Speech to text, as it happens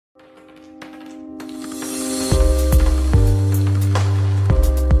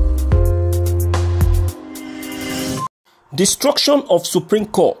Destruction of Supreme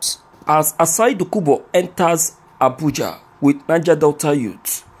Court as Asari Dokubo enters Abuja with Niger Delta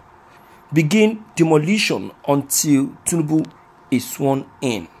youth. Begin demolition until Tinubu is sworn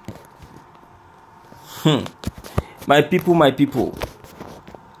in. My people.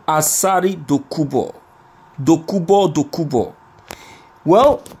 Asari Dokubo. Dokubo.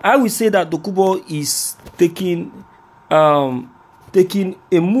 Well, I will say that Dokubo is taking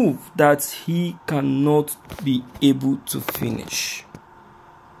a move that he cannot be able to finish.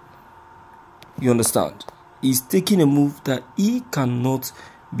 You understand? He's taking a move that he cannot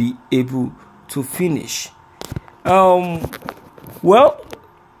be able to finish. One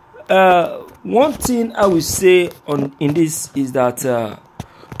thing I will say in this is that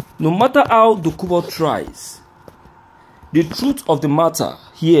no matter how Dokubo tries, the truth of the matter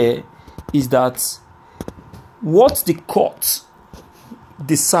here is that what the court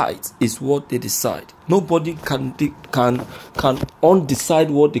decides is what they decide. Nobody can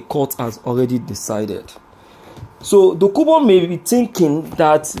undecide what the court has already decided. So Dokubo may be thinking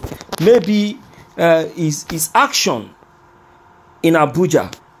that maybe his action in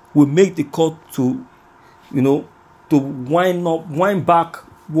Abuja will make the court to wind back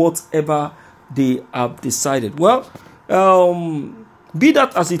whatever they have decided. Well, be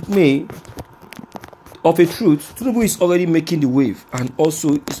that as it may, of a truth, Tinubu is already making the wave, and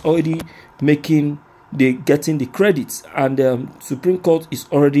also is already getting the credits, and Supreme Court is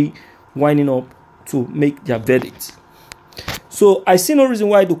already winding up to make their verdict. So I see no reason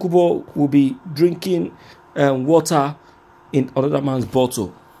why Dokubo will be drinking water in another man's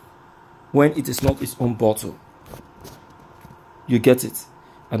bottle when it is not his own bottle. You get it?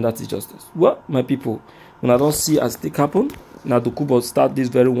 And that is justice. Well, my people, when I don't see as it happen, now Dokubo start this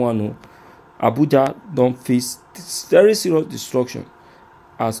very one. Abuja don't face this very serious destruction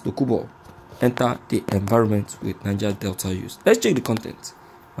as Dokubo enter the environment with Niger Delta youth. Let's check the content,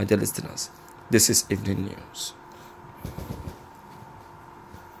 my dear listeners. This is Evening News.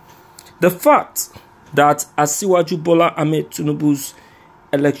 The fact that Asiwaju Bola Ahmed Tinubu's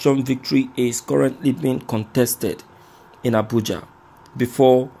election victory is currently being contested in Abuja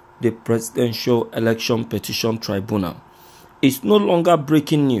before the Presidential Election Petition Tribunal is no longer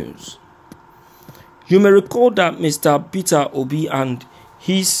breaking news. You may recall that Mr. Peter Obi and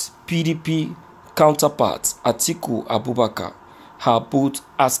his PDP counterpart Atiku Abubakar are both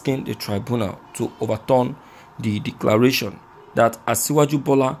asking the tribunal to overturn the declaration that Asiwaju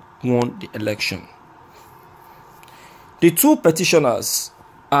Bola won the election. The two petitioners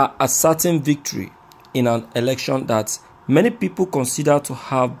are asserting victory in an election that many people consider to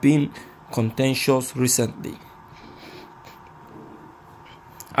have been contentious recently.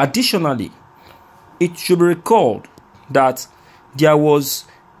 Additionally, it should be recalled that there was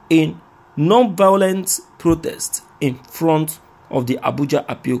a non-violent protest in front of the Abuja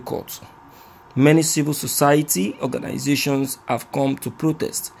Appeal Court. Many civil society organizations have come to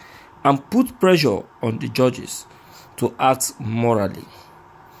protest and put pressure on the judges to act morally.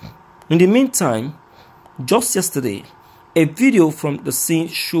 In the meantime, just yesterday, a video from the scene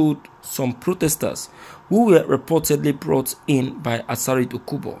showed some protesters who were reportedly brought in by Asari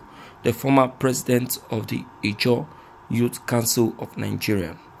Dokubo, the former president of the Ijaw Youth Council of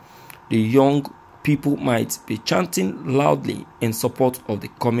Nigeria. The young people might be chanting loudly in support of the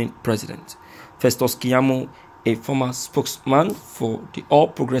coming president. Festus Keyamo, a former spokesman for the All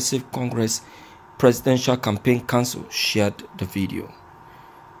Progressive Congress Presidential Campaign Council, shared the video.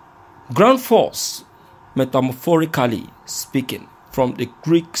 Ground force, metaphorically speaking, from the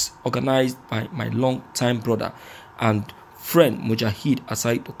Greeks organized by my long-time brother and friend Mujahid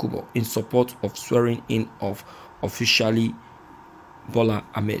Asari Dokubo in support of swearing in of officially Bola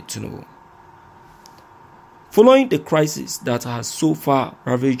Ahmed Tinubu. Following the crisis that has so far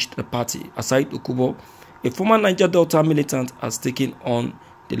ravaged the party, Asari Dokubo, a former Niger Delta militant, has taken on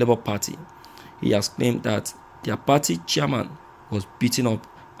the Labour Party. He has claimed that their party chairman was beaten up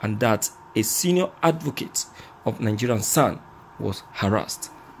and that a senior advocate of Nigerian San was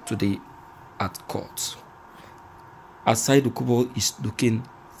harassed today at court. Asari Dokubo is looking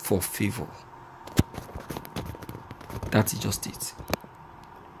for favor. That is just it.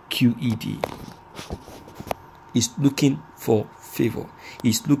 QED is looking for favor.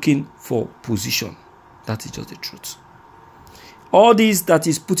 He's looking for position. That is just the truth. All this that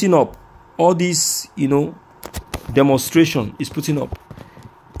is putting up, all this, demonstration is putting up,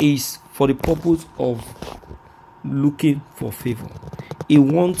 is for the purpose of looking for favor. He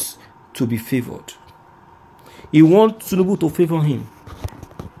wants to be favored. He wants Tinubu to favor him.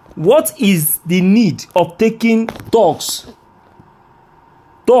 What is the need of taking dogs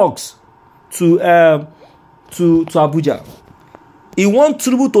to to Abuja. He wants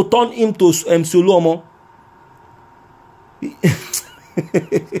Tinubu to turn him to Soluomo.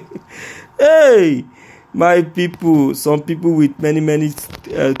 Hey, my people, some people with many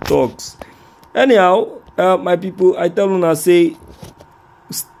talks. Anyhow, my people, I tell you, I say,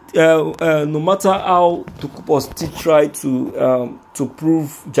 no matter how Dokubo still try to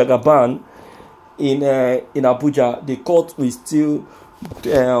prove Jagaban in Abuja, the court will still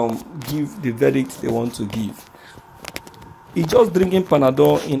give the verdict they want to give. He's just drinking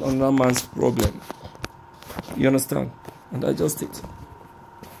Panadol in another man's problem. You understand? And that's just it.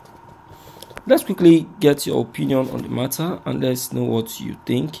 Let's quickly get your opinion on the matter and let's know what you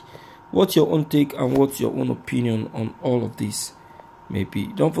think. What's your own take and what's your own opinion on all of this may be.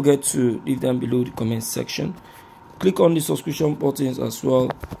 Don't forget to leave them below the comment section. Click on the subscription buttons as well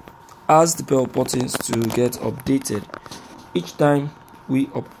as the bell buttons to get updated each time we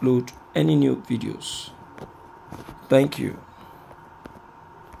upload any new videos. Thank you.